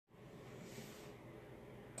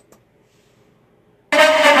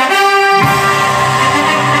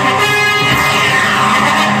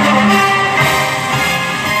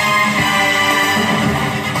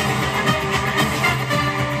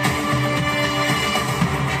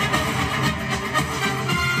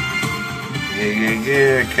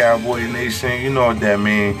Yeah, Cowboy Nation. You know what that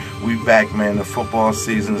mean. We back, man. The football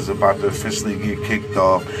season is about to officially get kicked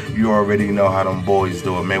off. You already know how them boys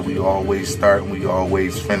do it, man. We always start and we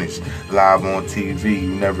always finish. Live on TV.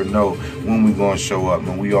 You never know when we gonna show up,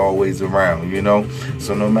 and we always around, you know?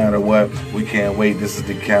 So no matter what, we can't wait. This is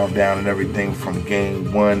the countdown and everything from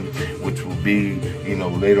game 1, which will be, you know,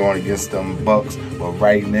 later on against them Bucks. But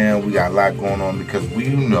right now, we got a lot going on because we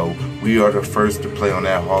know we are the first to play on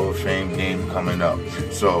that Hall of Fame game coming up.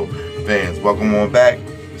 So, fans, welcome on back.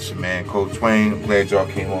 It's your man, Coach Wayne. I'm glad y'all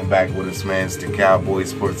came on back with us, man. It's the Cowboy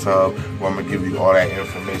Sports Hub, where I'm going to give you all that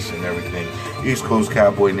information and everything. East Coast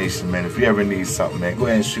Cowboy Nation, man. If you ever need something, man, go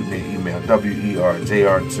ahead and shoot me an email,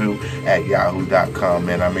 werjr2@yahoo.com,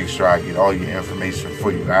 man. I make sure I get all your information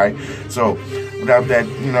for you, all right? So, without that,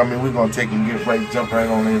 you know what I mean, we're going to jump right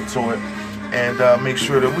on into it, and make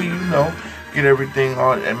sure that we, you know, get everything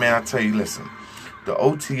on. And man, I tell you, listen, the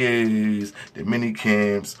OTAs, the mini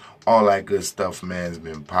camps, all that good stuff, man, has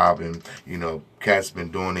been popping. You know, cats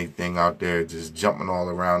been doing their thing out there, just jumping all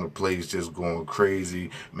around the place, just going crazy,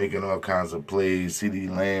 making all kinds of plays. CD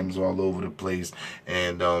Lambs all over the place.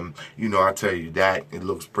 And, you know, I tell you, Dak, it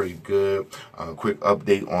looks pretty good. Quick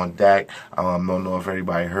update on Dak. Don't know if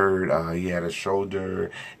everybody heard. He had a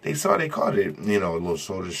shoulder. They called it, you know, a little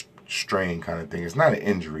shoulder strain kind of thing. It's not an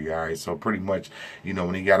injury, all right? So pretty much, you know,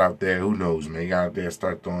 when he got out there, who knows, man? He got out there,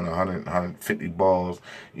 start throwing 100, 150 balls,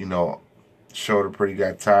 you know, shoulder pretty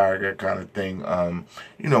got tired, that kind of thing.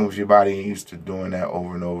 You know, if your body ain't used to doing that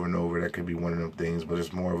over and over and over, that could be one of them things, but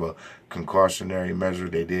it's more of a concautionary measure.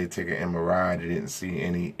 They did take an MRI. They didn't see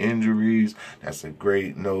any injuries. That's a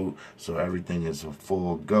great note. So everything is a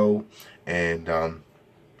full go. And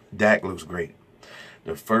Dak looks great.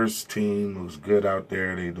 The first team looks good out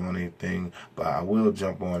there. They doing their thing. But I will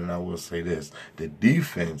jump on and I will say this. The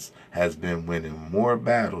defense has been winning more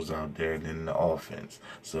battles out there than the offense.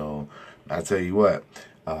 So I tell you what,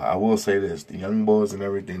 I will say this. The young boys and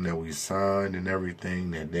everything that we signed and everything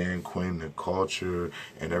that Dan Quinn, the culture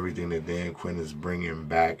and everything that Dan Quinn is bringing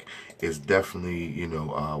back is definitely, you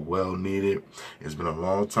know, well needed. It's been a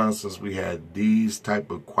long time since we had these type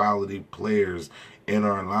of quality players in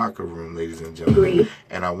our locker room, ladies and gentlemen.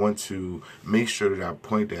 And I want to make sure that I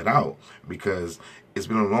point that out because it's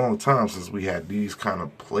been a long time since we had these kind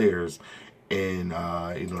of players. And,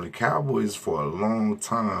 you know, the Cowboys for a long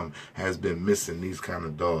time has been missing these kind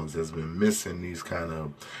of dogs, has been missing these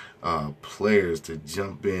kind of players to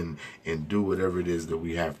jump in and do whatever it is that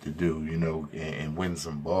we have to do, you know, and win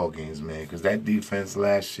some ball games, man. Because that defense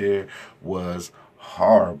last year was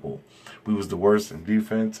horrible. We was the worst in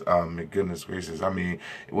defense. My goodness gracious. I mean,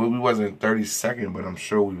 we wasn't 32nd, but I'm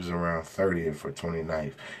sure we was around 30th or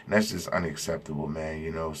 29th. And that's just unacceptable, man,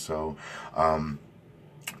 you know. So,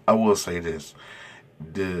 I will say this.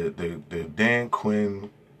 The Dan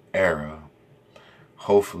Quinn era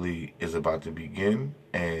hopefully is about to begin,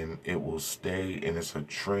 and it will stay, and it's a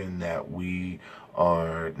trend that we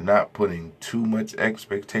are not putting too much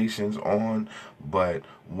expectations on, but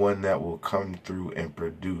one that will come through and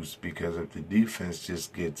produce, because if the defense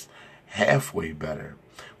just gets halfway better,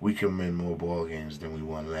 we can win more ball games than we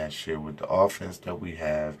won last year with the offense that we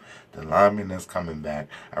have, the lineman that's coming back.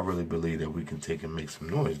 I really believe that we can take and make some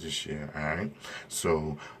noise this year, all right?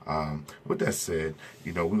 So, with that said,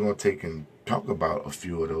 you know, we're going to take and talk about a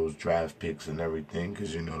few of those draft picks and everything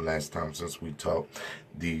because, you know, last time since we talked,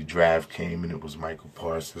 the draft came and it was Michael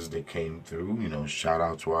Parsons that came through. You know, shout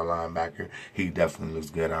out to our linebacker. He definitely looks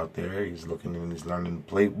good out there. He's looking and he's learning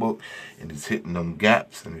the playbook and he's hitting them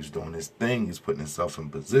gaps and he's doing his thing. He's putting himself in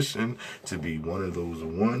position to be one of those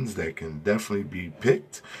ones that can definitely be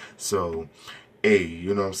picked. So, hey,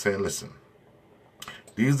 you know what I'm saying? Listen,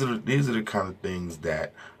 these are the kind of things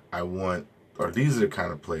that I want, or these are the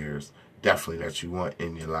kind of players definitely that you want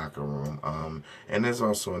in your locker room. And there's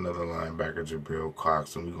also another linebacker, Jabril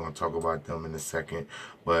Cox, and we're going to talk about them in a second.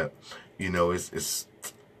 But, you know,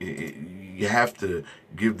 you have to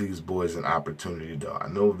give these boys an opportunity, though. I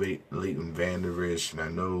know Leighton Vander Esch, and I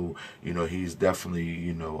know, you know, he's definitely,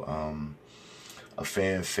 you know, a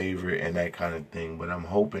fan favorite and that kind of thing. But I'm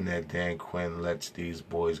hoping that Dan Quinn lets these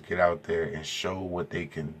boys get out there and show what they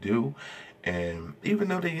can do. And even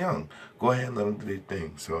though they're young, go ahead and let them do their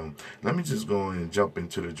thing. So let me just go in and jump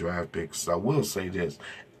into the draft picks. I will say this,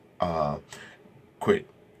 quick.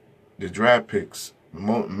 The draft picks,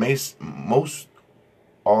 most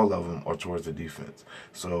all of them are towards the defense.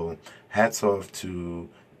 So hats off to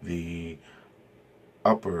the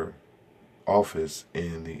upper office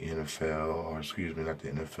in the NFL, or excuse me, not the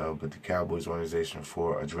NFL, but the Cowboys organization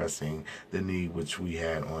for addressing the need which we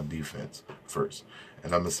had on defense first.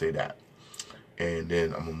 And I'm going to say that. and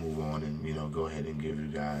then I'm gonna move on and go ahead and give you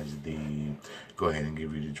guys the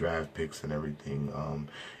draft picks and everything.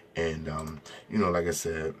 Like I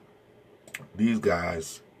said, these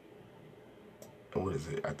guys, what is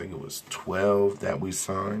it? I think it was 12 that we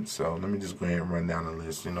signed. So let me just go ahead and run down the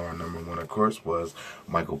list. Our number one, of course, was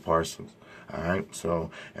Michael Parsons. All right.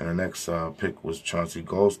 So, and our next pick was Chauncey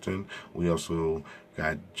Golston. We also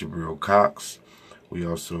got Jabril Cox. We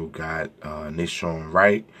also got Nahshon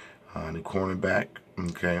Wright, the cornerback.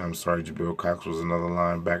 Okay, I'm sorry, Jabril Cox was another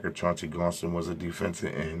linebacker. Chauncey Golston was a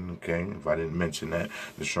defensive end. Okay, if I didn't mention that.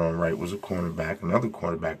 Nahshon Wright was a cornerback. Another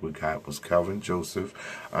cornerback we got was Kelvin Joseph.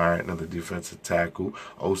 All right, another defensive tackle.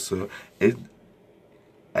 Osa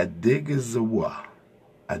Adigizua.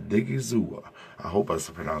 I hope I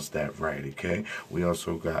pronounced that right, okay? We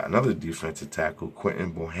also got another defensive tackle,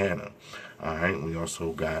 Quinton Bohanna. All right, we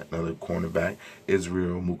also got another cornerback,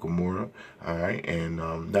 Israel Mukamura. All right, and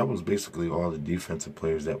that was basically all the defensive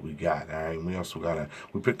players that we got. All right, we also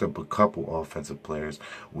we picked up a couple offensive players.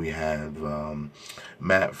 We have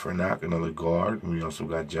Matt Fernack, another guard. We also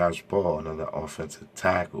got Josh Ball, another offensive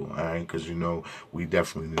tackle. All right, because we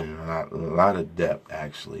definitely needed a lot of depth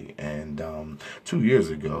actually. And 2 years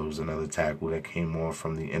ago, it was another tackle that came on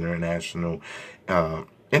from the International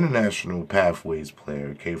Pathways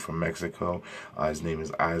player. Came from Mexico. His name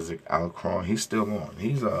is Isaac Alcron. He's still on.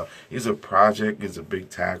 He's a project. He's a big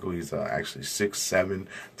tackle. He's actually 6'7",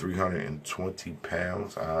 320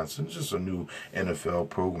 pounds. So it's just a new NFL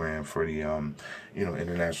program for the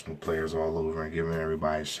international players all over and giving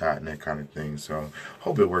everybody a shot and that kind of thing. So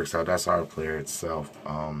hope it works out. That's our player itself.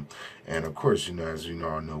 And of course, as you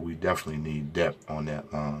all know, we definitely need depth on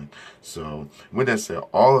that line. So with that said,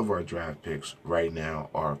 all of our draft picks right now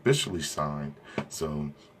are officially signed.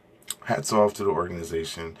 So hats off to the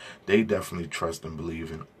organization. They definitely trust and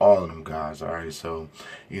believe in all of them guys. All right. So,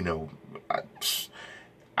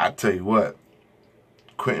 I tell you what,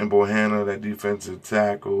 Quinton Bohanna, that defensive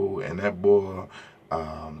tackle, and that boy,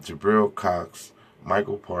 Jabril Cox,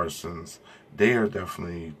 Michael Parsons, they are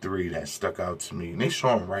definitely three that stuck out to me.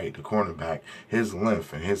 Nahshon Wright, the cornerback, his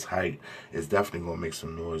length and his height is definitely going to make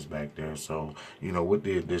some noise back there. So, with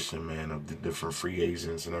the addition, man, of the different free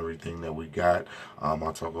agents and everything that we got, I'll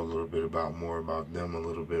talk a little bit more about them a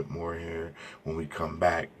little bit more here when we come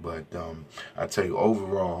back. But I tell you,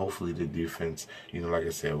 overall, hopefully the defense, like I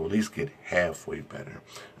said, will at least get halfway better.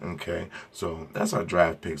 Okay, so that's our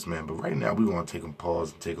draft picks, man. But right now, we want to take a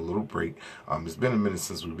pause and take a little break. It's been a minute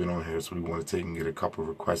since we've been on here, so we want to take and get a couple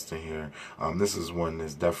requests in here. This is one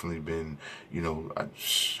that's definitely been, I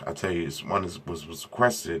tell you, it's one that was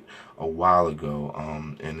requested a while ago,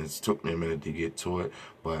 and it's took me a minute to get to it,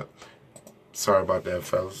 but sorry about that,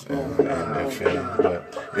 fellas and fam,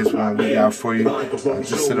 but it's one we got for you.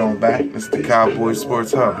 Just sit on back. It's the Cowboy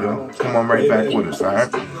Sports Hub, yo. Come on right back with us, all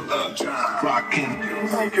right?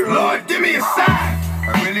 Lord, give me a sign.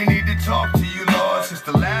 I really need to talk to you, Lord. Since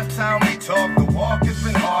the last time we talked, the walk has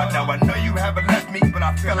been hard. Now I know you haven't left me, but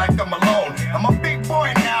I feel like I'm alone. I'm a big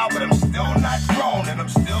boy now, but I'm still not grown, and I'm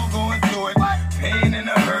still going through it. Pain and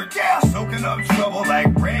the hurt, soaking up trouble like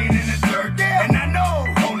rain in the dirt. And I know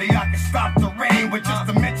only I can stop the rain with just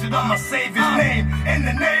a mention of my Savior's name. In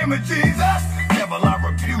the name of Jesus, devil, I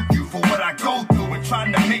rebuke you for what I go through and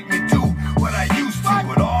trying to make me do what I used to.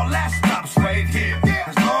 But all that stops right here.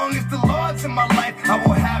 As long as the Lord's in my life, I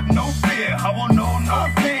will have no fear. I will know no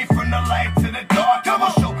pain from the light to the dark. I will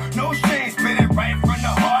show no shame, spit it right from the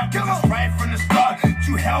heart. Cause it's right from the start.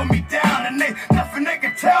 You held me down and nothing they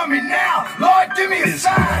can tell me now. Lord, give me a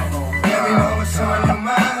sign. Let me know what's on your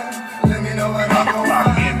mind. Let me know what I'm going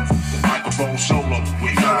on. The microphone solo. Show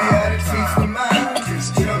me how to teach the mind.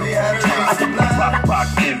 Show me how to reach the blind. Rock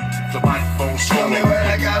in the microphone solo. Show me what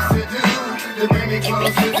I got to do to bring me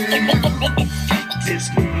closer to you. It's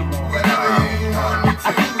Whatever you want me to.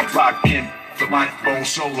 rock in the microphone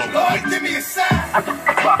solo. Lord, give me a sign.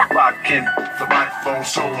 Rock in the microphone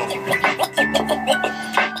solo.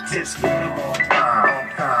 It's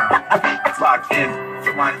rock in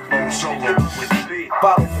the microphone solo with me.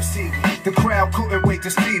 Follow proceed. The crowd couldn't wait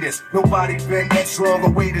to see this. Nobody been that strong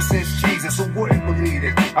or waited since Jesus. Who wouldn't believe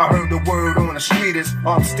it? I heard the word on the street is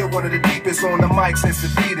I'm still one of the deepest on the mic since the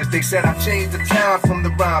Beatles. They said I changed the town from the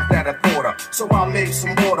rhyme that I thought of. So I made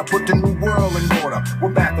some order, put the new world in order.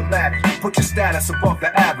 With mathematics, put your status above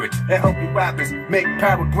the average and help you rappers make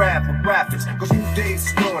paragraph with graphics. Cause new days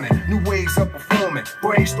is dawning, new ways of performing.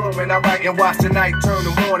 Brainstorming, I write and watch the night turn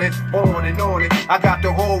the morning. On and on it, I got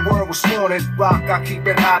the whole world was sworn. Rock, I keep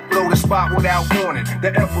it hot, blow the without warning.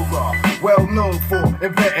 The emperor, well known for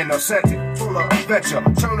inventing a sentence full of adventure.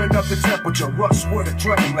 Turn turning up the temperature, rush with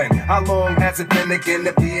adrenaline. How long has it been again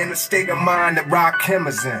to be in the state of mind that Rakim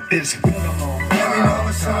is in? It's been a long time. Let me know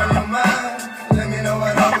what's on your mind. Let me know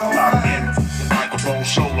what I'm going on. The microphone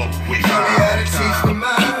solo. We Show me how to teach the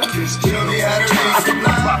mind. Show me how to reach the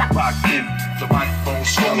blind. rock in. The microphone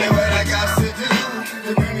Show solo. me what I got to do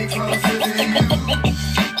to bring me closer to you.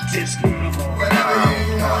 It's beautiful. Whatever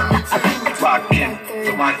you want me to. Rock in.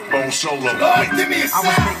 The microphone solo. Lord, give me a I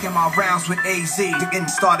was sign. making my rounds with AZ and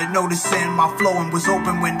started noticing my flowing was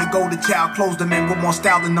open when the golden child closed them in with more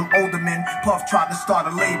style than them older men. Puff tried to start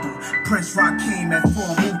a label. Prince Rakim had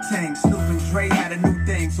formed Wu-Tang. Snoop and Dre had a new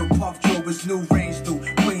thing, so Puff drove his new range through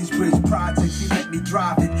Queensbridge projects. He let me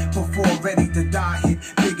drive it before Ready to Die hit.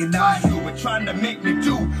 Big and I You were trying to make me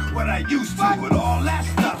do what I used to, with all that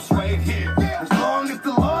stuff's right here. As long as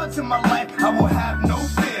the Lord's in my life, I will have no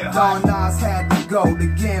fear. Don Nas had to go. The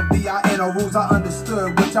Gambino rules I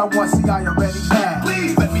understood, which I once see I already had.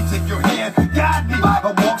 Please let me take your hand, guide me.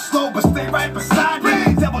 I walk slow, but stay right beside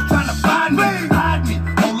me. Devil's trying to find me, hide me.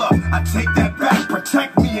 Hold up, I take that back.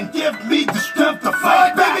 Protect me and give me the strength to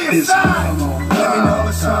fight back. Give me a sign. Let me know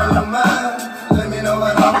what's on your mind. Let me know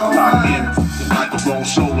what I'm going Rock in. on. The microphone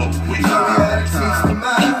solo. We Show me how to teach the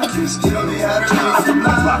mind. Show me how to reach the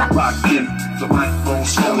blind. rock in. The microphone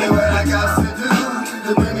Tell me solo. what I got to do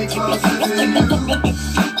to bring me closer to you.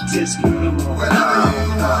 It's beautiful. Whatever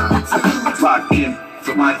you want me to. Rock in.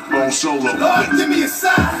 The microphone solo. Lord, give me a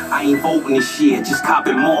sign. I ain't voting this year, just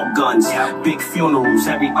copping more guns. Big funerals,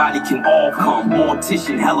 everybody can all come.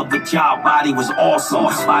 Mortician, hell of a job, body was awesome.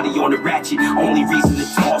 Body on the ratchet, only reason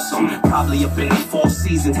to toss him. Probably up in the Four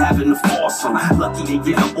Seasons, having to force him. Lucky they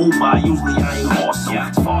get an Uber, usually I ain't awesome.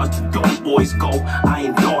 As far as the dope boys go, I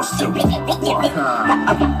endorse them.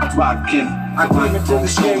 Rock in. I came into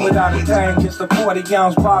this game without a thing, just a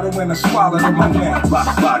 40-ounce bottle and a swallow in my name.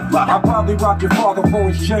 I probably rock your father for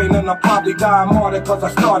his chain, and I probably die martyr cause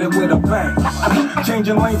I started with a bang.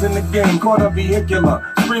 Changing lanes in the game, caught a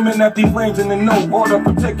vehicular, screaming at these lanes in the no order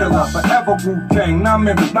particular. Forever Wu-Tang, not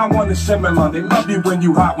members, not one is similar. They love you when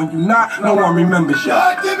you hot, when you not, no one remembers you.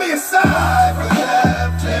 Lord, give me a sign. I will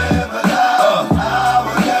never lie. I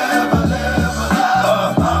will never live a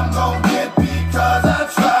lie. I'm gon' get because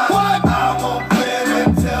I try. What? I won't quit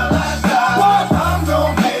until I die. What? I'm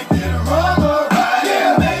gon' make it wrong or right.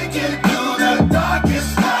 Yeah. Make it through the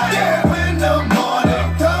darkest night. Yeah. When the morning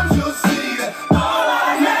comes, you'll see that all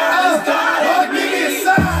I have is God. Lord, give me a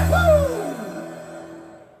sign.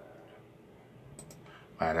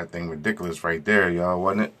 Wow, that thing ridiculous right there, y'all,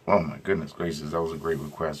 wasn't it? Oh my goodness gracious, that was a great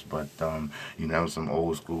request. But you know, some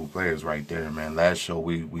old school players right there, man. Last show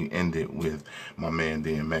we ended with my man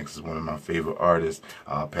DMX, is one of my favorite artists.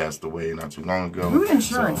 Passed away not too long ago. Root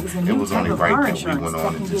insurance is a new it was type only of right car that we insurance went that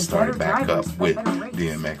on can and give just started better back drivers up with better rates.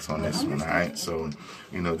 DMX on this one, alright? So,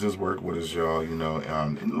 you know, just work with us, y'all, you know,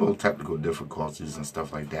 little technical difficulties and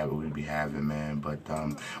stuff like that we be having, man. But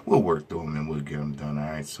we'll work through them and we'll get them done,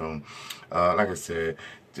 alright? So, like I said,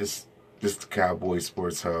 just the Cowboy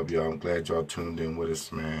Sports Hub, y'all. I'm glad y'all tuned in with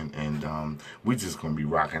us, man. And we just going to be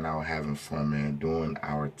rocking out, having fun, man, doing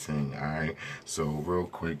our thing, all right? So real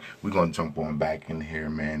quick, we're going to jump on back in here,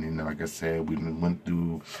 man. And like I said, we went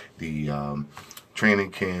through the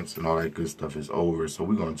training camps and all that good stuff is over. So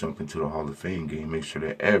we're going to jump into the Hall of Fame game. Make sure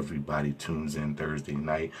that everybody tunes in Thursday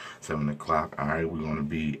night, 7 o'clock. All right, we're going to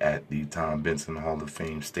be at the Tom Benson Hall of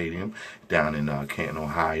Fame Stadium down in Canton,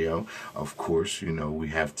 Ohio. Of course, you know, we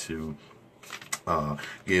have to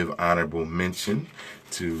give honorable mention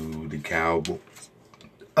to the Cowboys.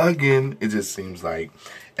 Again, it just seems like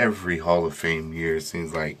every Hall of Fame year, it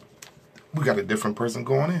seems like we got a different person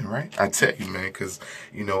going in, right? I tell you, man, because,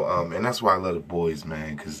 you know, and that's why I love the boys,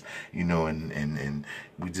 man, because, you know, and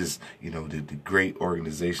we just, you know, the great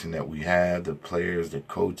organization that we have, the players, the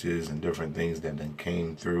coaches, and different things that then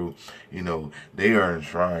came through, you know, they are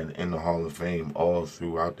enshrined in the Hall of Fame all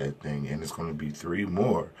throughout that thing, and it's going to be 3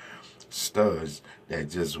 more studs that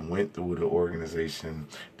just went through the organization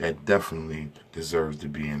that definitely deserves to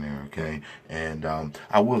be in there, okay? And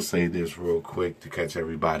I will say this real quick to catch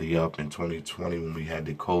everybody up. In 2020, when we had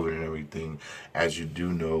the COVID and everything, as you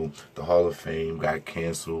do know, the Hall of Fame got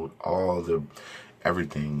canceled.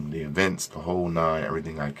 Everything, the events, the whole 9,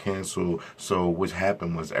 everything got canceled. So what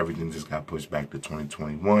happened was everything just got pushed back to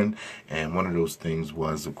 2021. And one of those things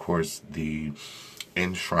was, of course, the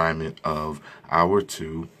enshrinement of our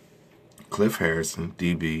 2, Cliff Harrison,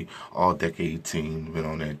 DB, all-decade team, been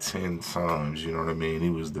on there 10 times, you know what I mean? He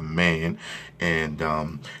was the man. And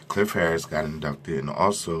Cliff Harris got inducted, and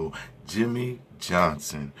also Jimmy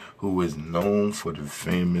Johnson, who is known for the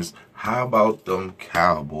famous "How About Them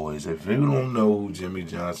Cowboys." If you don't know who Jimmy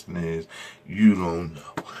Johnson is, you don't know.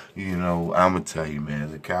 You know, I'm going to tell you, man,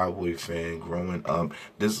 as a Cowboy fan growing up,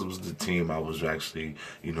 this was the team I was actually,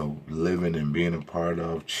 you know, living and being a part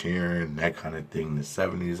of, cheering, that kind of thing. In the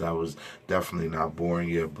 70s, I was definitely not born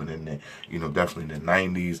yet, but in the, you know, definitely in the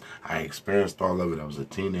 90s, I experienced all of it. I was a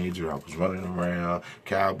teenager. I was running around.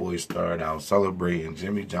 Cowboys started out celebrating.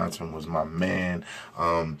 Jimmy Johnson was my man.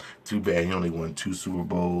 Too bad he only won 2 Super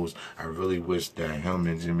Bowls. I really wish that him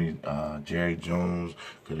and Jerry Jones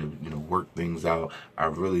could have, you know, worked things out. I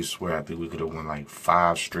really swear I think we could have won like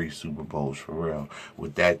 5 straight Super Bowls for real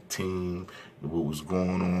with that team, what was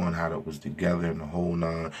going on, how that was together and the whole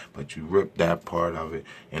nine. But you ripped that part of it,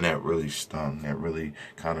 and that really stung. That really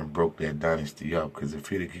kind of broke that dynasty up, because if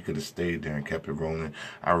he could have stayed there and kept it rolling,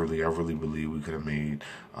 I really believe we could have made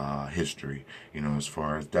history. You know, as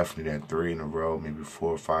far as definitely that 3 in a row, maybe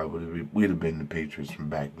 4 or 5 we'd have been the Patriots from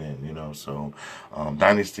back then. You know, so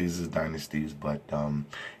dynasties is dynasties, but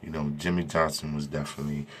you know, Jimmy Johnson was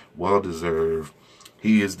definitely well deserved.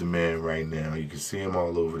 He is the man right now. You can see him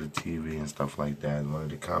all over the TV and stuff like that. One of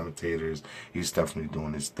the commentators, he's definitely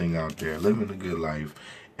doing his thing out there, living a good life.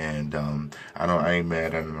 And I ain't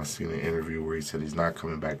mad at him. I seen an interview where he said he's not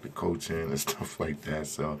coming back to coaching and stuff like that.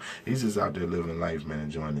 So he's just out there living life, man,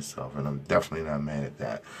 enjoying himself. And I'm definitely not mad at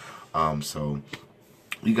that. So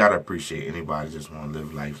you got to appreciate anybody just want to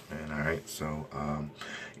live life, man, all right? So,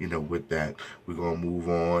 you know, with that, we're going to move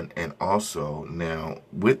on. And also, now,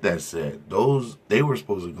 with that said, they were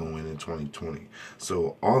supposed to go in 2020.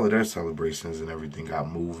 So all of their celebrations and everything got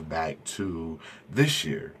moved back to this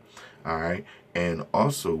year, all right? And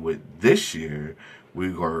also with this year, we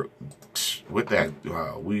got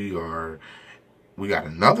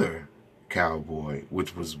another Cowboy,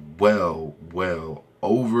 which was well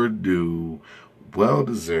overdue,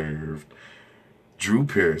 well-deserved. Drew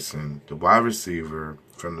Pearson, the wide receiver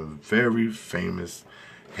from the very famous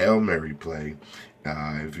Hail Mary play.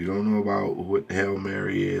 If you don't know about what Hail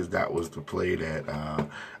Mary is, that was the play that,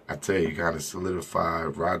 I tell you, kind of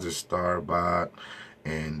solidified Roger Staubach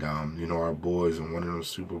and, you know, our boys in one of those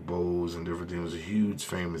Super Bowls and different things. It was a huge,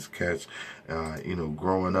 famous catch. You know,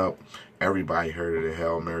 growing up, everybody heard of the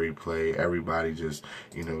Hail Mary play. Everybody just,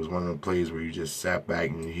 you know, it was one of the plays where you just sat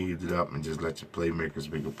back and you heaved it up and just let your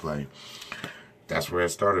playmakers make a play. That's where it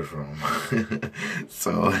started from.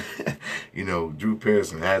 So, you know, Drew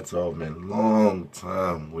Pearson, hats off, man. Long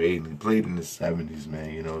time waiting. He played in the 70s,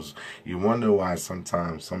 man. You know, you wonder why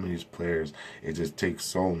sometimes some of these players, it just takes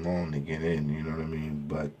so long to get in, you know what I mean?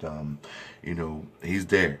 But, you know, he's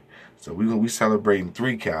there. So we celebrating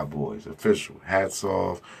 3 Cowboys, official. Hats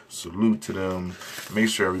off, salute to them. Make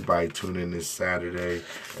sure everybody tune in this Saturday,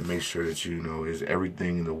 and make sure that you know is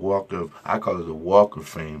everything in the I call it the Walk of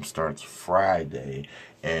Fame, starts Friday,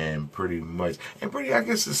 and I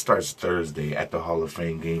guess it starts Thursday at the Hall of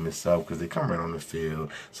Fame game itself, because they come right on the field.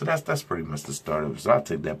 So that's pretty much the start of it. So I'll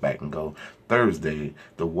take that back and go Thursday,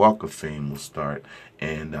 the Walk of Fame will start,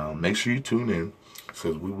 and make sure you tune in,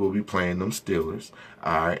 because we will be playing them Steelers.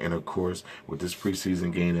 All right, and of course, with this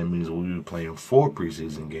preseason game, that means we'll be playing 4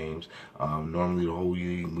 preseason games. Normally, the whole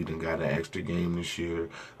year, we done got an extra game this year.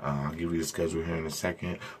 I'll give you the schedule here in a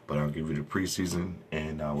second, but I'll give you the preseason,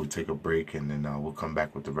 and we'll take a break, and then we'll come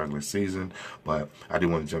back with the regular season. But I do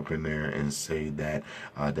want to jump in there and say that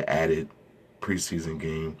the added preseason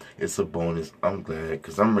game, it's a bonus. I'm glad,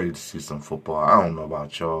 because I'm ready to see some football. I don't know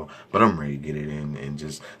about y'all, but I'm ready to get it in and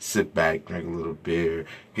just sit back, drink a little beer,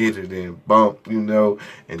 get it in, bump, you know,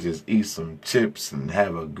 and just eat some chips and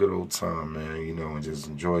have a good old time, man, you know, and just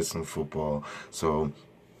enjoy some football. So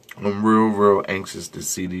I'm real anxious to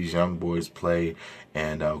see these young boys play.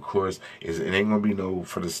 And, of course, it ain't going to be no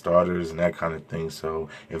for the starters and that kind of thing. So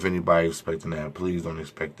if anybody expecting that, please don't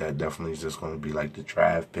expect that. Definitely it's just going to be like the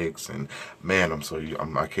draft picks. And, man,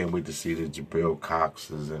 I can't wait to see the Jabril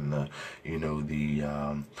Coxes and, that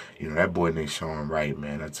boy named Sean Wright,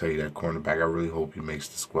 man. I tell you, that cornerback, I really hope he makes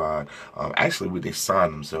the squad. Actually, they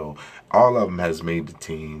signed him, so all of them has made the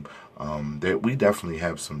team. That we definitely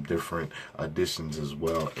have some different additions as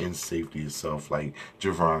well in safety itself, like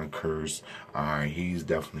Javon Curse. He's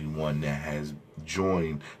definitely one that has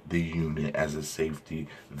joined the unit as a safety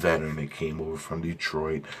veteran that came over from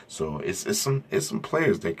Detroit. So it's some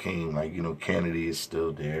players that came, like, you know, Kennedy is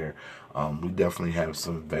still there. We definitely have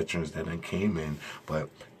some veterans that then came in, but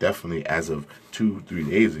definitely as of 2-3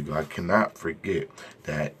 days ago, I cannot forget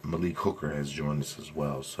that Malik Hooker has joined us as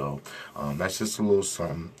well. So that's just a little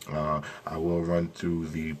something. I will run through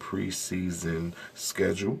the preseason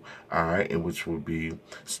schedule, all right, in which will be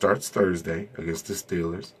starts Thursday against the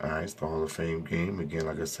Steelers. All right, it's the Hall of Fame game. Again,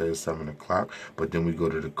 like I said, 7 o'clock. But then we go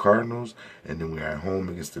to the Cardinals, and then we're at home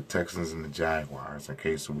against the Texans and the Jaguars.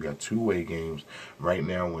 Okay, so we got 2 away games. Right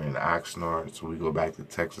now we're in Oxnard, so we go back to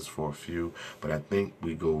Texas for a few. But I think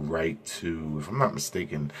we go right to, if I'm not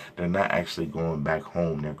mistaken, they're not actually going back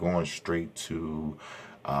home. They're going straight to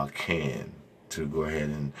Cannes to go ahead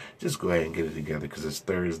and get it together, because it's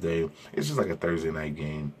Thursday. It's just like a Thursday night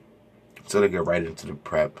game. So they get right into the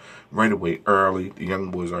prep right away early. The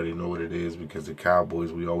young boys already know what it is, because the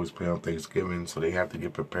Cowboys, we always play on Thanksgiving, so they have to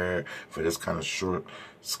get prepared for this kind of short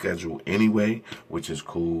schedule anyway, which is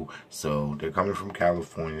cool. So they're coming from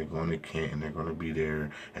California, going to Canton, they're going to be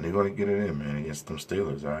there, and they're going to get it in, man, against them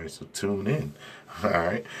Steelers, all right? So tune in, all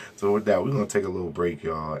right? So with that, we're going to take a little break,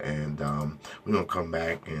 y'all, and we're going to come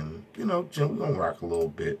back and, you know, we're going to rock a little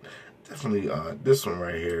bit. Definitely, this one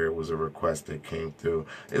right here was a request that came through.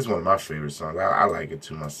 It's one of my favorite songs. I like it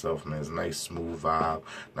too myself, man. It's a nice, smooth vibe,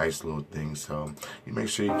 nice little thing. So you make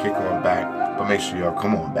sure you kick on back, but make sure y'all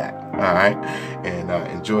come on back, all right? And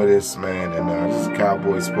enjoy this, man. And this is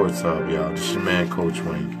Cowboy Sports Hub, y'all. This is your man, Coach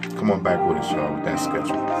Wayne. Come on back with us, y'all, with that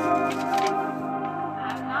schedule.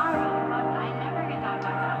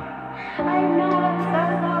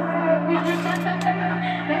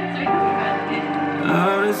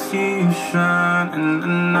 Love to see you shine in the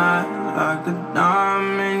night like a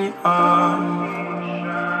diamond you are.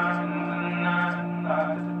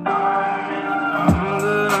 I'm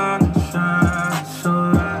good on the shine, so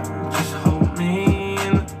right, just hold me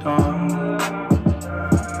in the dark.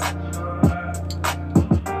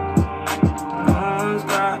 No one's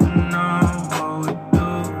got to know what we do.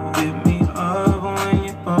 Hit me up when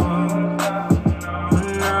you're bored.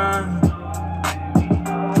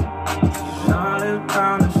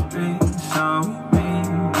 Down the street, so we meet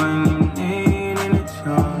when you need and it's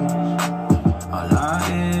yours. All I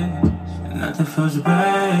is, nothing feels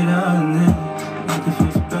better than this. Nothing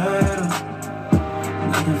feels better.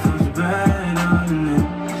 Nothing feels better than this.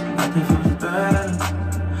 Nothing feels better.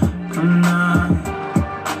 Come on,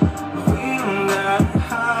 we don't gotta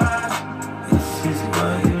hide. This is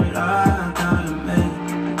what you like, gotta make.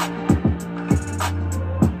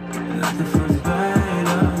 Nothing feels better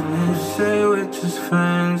than this. Say we're just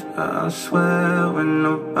friends, but I swear when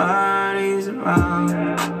nobody's around, you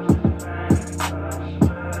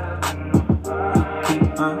keep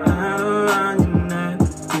my hand around your neck,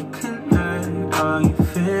 you connect, are you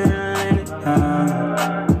feeling it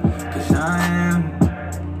now? 'Cause I am.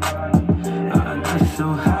 I got so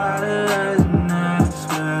high that I never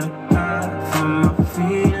swear to God, from my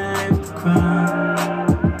feet and hit the ground.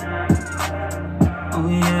 Oh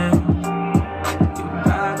yeah.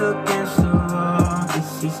 Against the wall,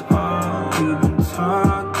 this is all we've been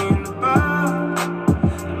talking about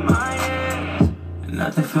in my ears.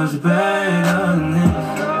 Nothing feels better than this.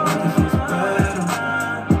 Nothing feels better.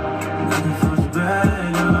 Nothing feels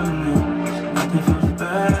better than this. Nothing feels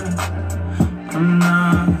better. I'm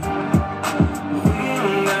not. We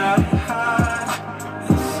don't gotta hide.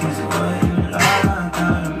 This is what you like,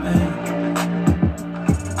 gotta make.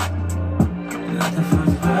 Nothing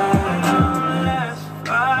feels better.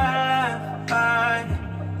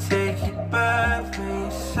 Take you back when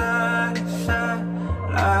you side to side,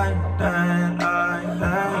 like that, like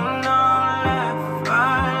that. No, left,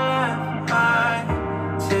 right.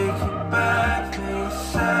 Take you back when you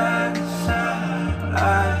side to side,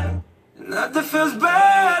 like. Nothing feels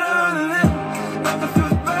better than this. Nothing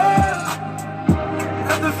feels better.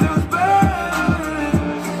 Nothing feels better.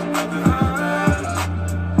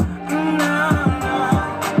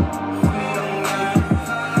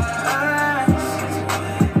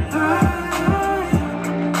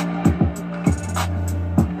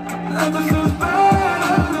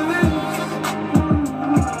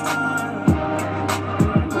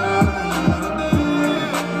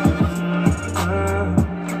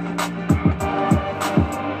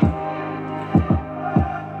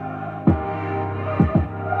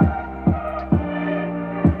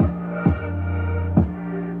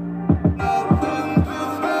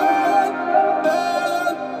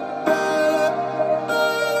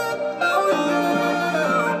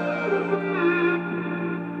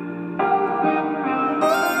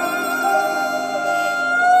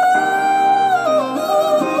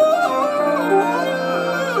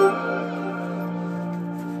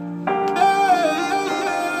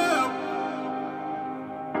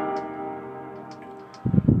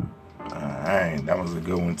 right, that was a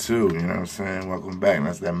good one too. You know what I'm saying? Welcome back.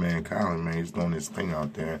 That's that man Colin, man. He's doing his thing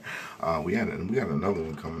out there. We got another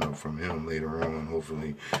one coming up from him later on.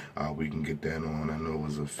 Hopefully, we can get that on. I know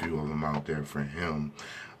there's a few of them out there for him.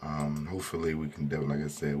 Hopefully we can definitely, like I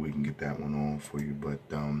said, we can get that one on for you. But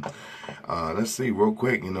let's see real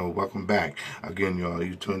quick, welcome back again, y'all.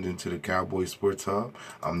 You tuned into the Cowboy Sports Hub.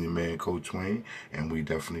 I'm your man, Coach Wayne, and we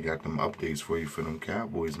definitely got them updates for you for them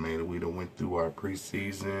Cowboys, man. We done went through our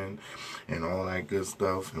preseason and all that good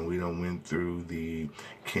stuff, and we done went through the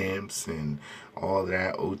camps and all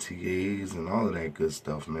that, OTAs and all of that good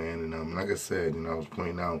stuff, man. And like I said, I was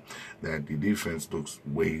pointing out that the defense looks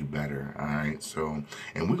way better, all right? So,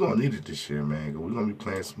 and we're going to need it this year, man, because we're going to be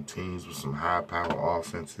playing some teams with some high-power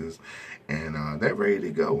offenses, and they're ready to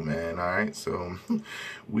go, man, all right? So,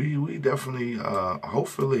 we definitely,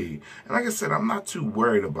 hopefully, and like I said, I'm not too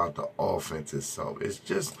worried about the offense itself. It's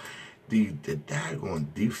just the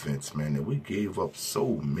daggone defense, man, that we gave up so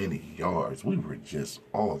many yards. We were just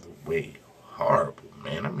all the way horrible,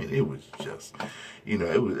 man. I mean, it was just, it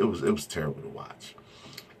was terrible to watch.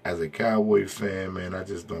 As a Cowboy fan, man, I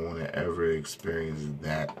just don't want to ever experience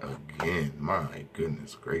that again. My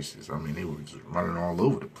goodness gracious. I mean, they were just running all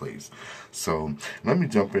over the place. So, let me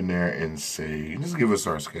jump in there and say, just give us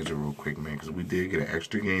our schedule real quick, man, because we did get an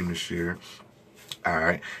extra game this year. All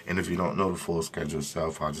right, and if you don't know the full schedule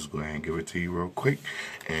itself, I'll just go ahead and give it to you real quick.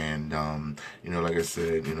 And, like I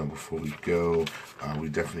said, before we go, we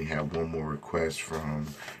definitely have one more request from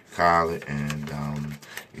Khaled. And,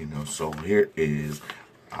 so here is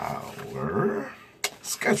our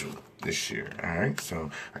schedule this year. All right,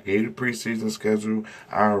 so I gave you the preseason schedule,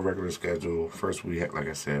 our regular schedule. First, we had, like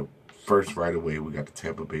I said, right away, we got the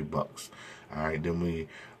Tampa Bay Bucks. All right, then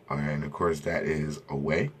and of course, that is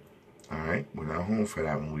away. All right, we're not home for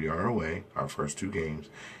that one. We are away, our first two games.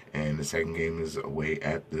 And the second game is away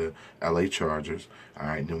at the LA Chargers. All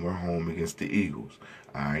right, then we're home against the Eagles.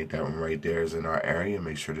 All right, that one right there is in our area.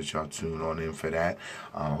 Make sure that y'all tune on in for that.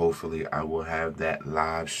 Hopefully, I will have that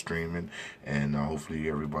live streaming, and hopefully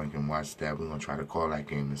everybody can watch that. We're going to try to call that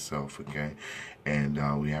game itself, okay?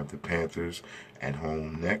 And we have the Panthers at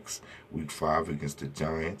home next. Week 5 against the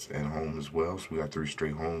Giants at home as well. So we got 3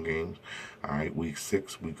 straight home games. All right, week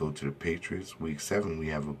 6, we go to the Patriots. Week 7, we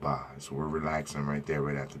have a bye. So we're relaxing right there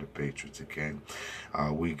right after the Patriots, okay?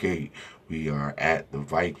 Week 8, we are at the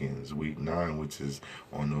Vikings. Week 9, which is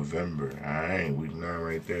on November. All right, week 9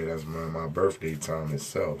 right there. That's my birthday time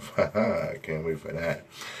itself. I can't wait for that.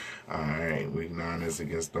 All right, week 9 is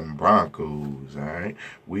against them Broncos. All right,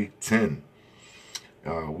 week 10.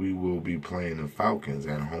 We will be playing the Falcons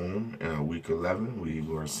at home. Week 11, we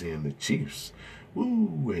are seeing the Chiefs.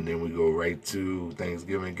 Woo! And then we go right to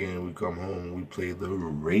Thanksgiving game. We come home, we play the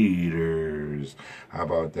Raiders. How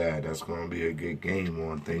about that? That's going to be a good game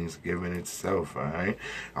on Thanksgiving itself, all right?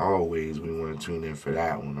 Always, we want to tune in for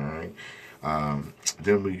that one, all right?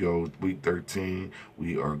 Then we go week 13,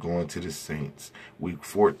 we are going to the Saints. Week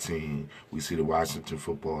 14, we see the Washington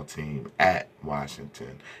football team at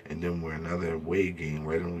Washington. And then we're another away game,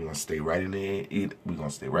 right? And we're going to stay right in the we're going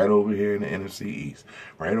to stay right over here in the NFC East.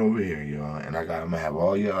 Right over here, y'all. And I'm going to have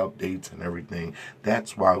all your updates and everything.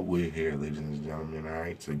 That's why we're here, ladies and gentlemen, all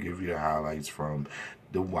right? To give you the highlights from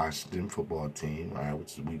the Washington football team, all right,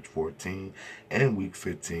 which is week 14, and week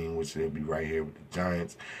 15, which they'll be right here with the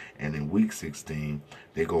Giants. And in week 16,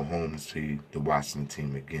 they go home to see the Washington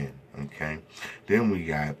team again, okay? Then we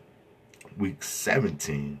got week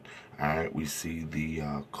 17, all right, we see the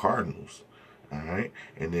Cardinals, all right?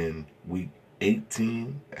 And then week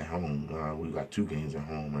 18 at home, we got 2 games at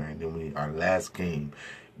home, right? And then our last game,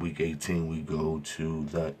 week 18, we go to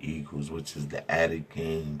the Eagles, which is the added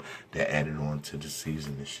game that added on to the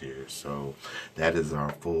season this year. So that is our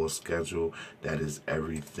full schedule. That is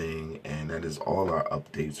everything, and that is all our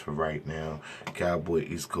updates for right now. Cowboy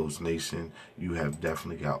East Coast Nation, you have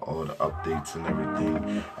definitely got all the updates and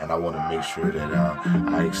everything, and I want to make sure that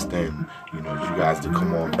I extend, you guys to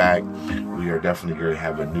come on back. We are definitely going to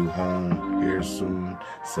have a new home here soon,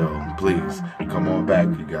 so please come on back,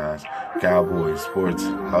 you guys. Cowboy Sports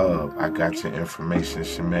Hub, I got your information.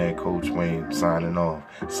 It's your man, Coach Wayne, signing off.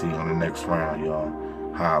 See you on the next round, y'all.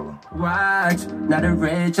 Holla. Watch, not a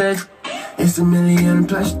rigid. It's 1,000,000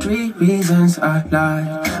 plus 3 reasons I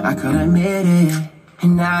lied. I could admit it.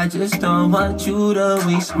 And I just don't want you to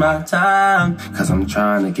waste my time. Cause I'm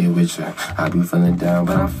trying to get with you. I be feeling down,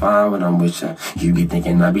 but I'm fine when I'm with you. You be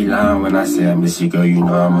thinking I be lying when I say I miss you, girl. You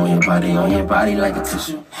know I'm on your body like a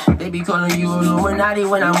tissue. They be calling you Illuminati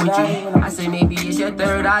when I'm with you. I say maybe it's your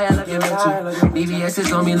third eye, I love your mental. BBS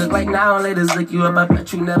is on me, look like now, later lick you up. I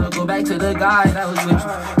bet you never go back to the guy that was with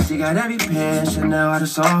you. She got every pair, Chanel out of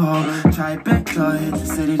Soho. Try back, go hit the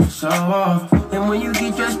city to show off. And when you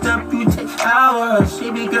get dressed up, you take hours.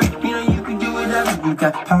 Baby girl, you know you can do whatever. You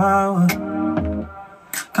got power.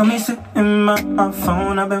 Come and sit in my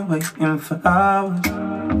phone, I've been waiting for hours.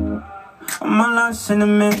 I'm all lost in the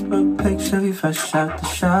mirror, picture you fresh out the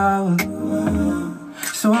shower.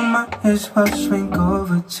 So I might as well swing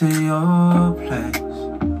over to your place.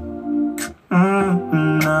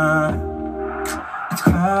 Nah, it's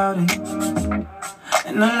cloudy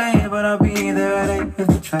in LA, but I'll be there at 8 if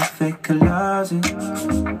the traffic allows it.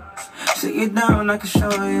 Sit you down, I can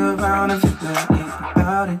show you around if you're really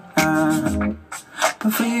about it.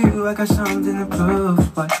 But for you, I got something to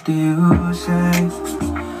prove. What do you say?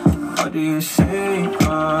 What do you say?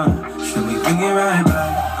 Should we bring it right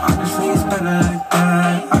back? Honestly, it's better like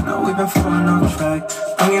that. I know we've been falling off track.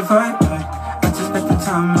 Bring it right back. I just let the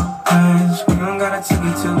time no pass. We don't gotta take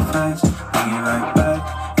it too fast. Bring it right back.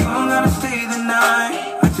 You don't gotta stay the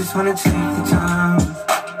night. I just wanna take the time.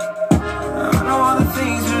 I know all the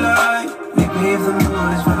things you like. Maybe if the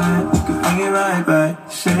mood is right, we can bring it right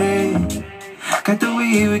back. Say, got the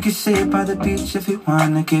weed, we can sit by the beach if you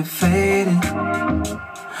wanna get faded.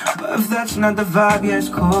 But if that's not the vibe, yeah, it's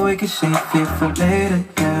cool, we can save it for later,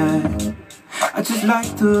 yeah. I just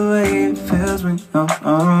like the way it feels when you're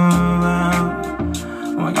around.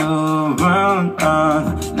 When you're around,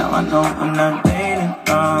 now I know I'm not dating,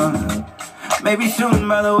 maybe soon,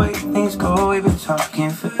 by the way things go, we've been talking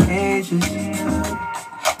for ages.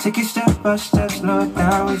 Take it step by step, slow it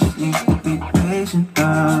down, we just need to be patient,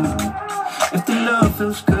 If the love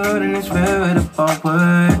feels good and it's real, it'll all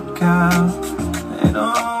work out. It'll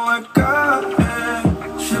all work out, yeah.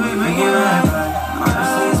 Should we bring it right back?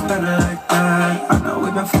 Honestly, it's better like that. I know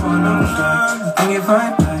we've been falling on track. Bring it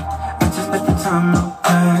right back. I just let the time no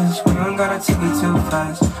pass. We don't gotta take it too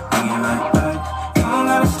fast. Bring it right back. You don't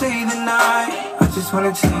gotta stay the night. I just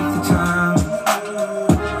wanna take the time.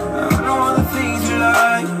 I know all the things you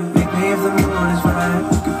like. Maybe if the mood is right,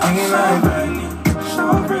 we can bring it right back. So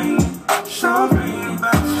bring it. So bring it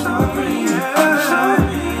back, so bring it back, so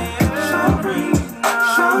bring it, so bring it,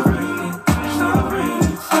 so bring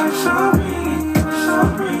it, so bring it, so bring it, so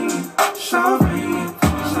bring it, so bring it,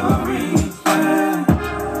 so bring it,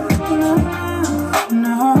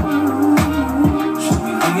 no. Should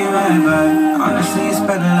we bring it right back? Honestly, it's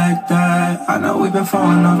better like that. I know we've been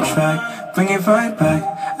falling off track. Bring it right back.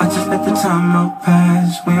 I just let the time no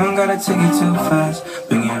pass. We don't gotta take it too fast.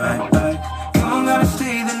 Bring it right back. You don't gotta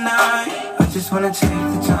stay the night. Just wanna take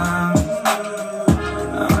the time.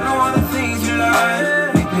 I know all the things you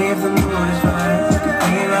like. Maybe if the mood is right, we can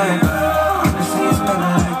bring it right back. Honestly, it's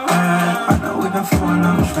better like that. I know we've been falling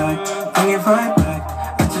off track. Bring it right back.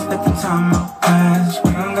 I just let the time no pass.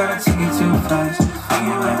 We don't gotta take it too fast. Bring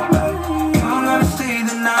it right back. You don't gotta stay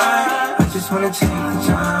the night. I just wanna take the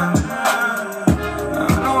time.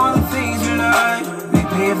 I know all the things you like.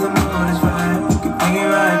 Maybe if the mood is right, we can bring it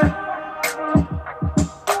right back.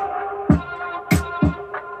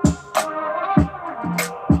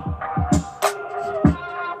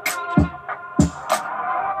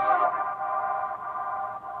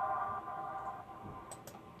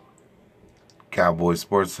 Cowboy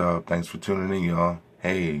Sports Hub, thanks for tuning in, y'all.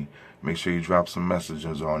 Hey, make sure you drop some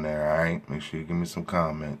messages on there, all right? Make sure you give me some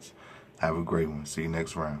comments. Have a great one. See you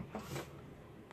next round.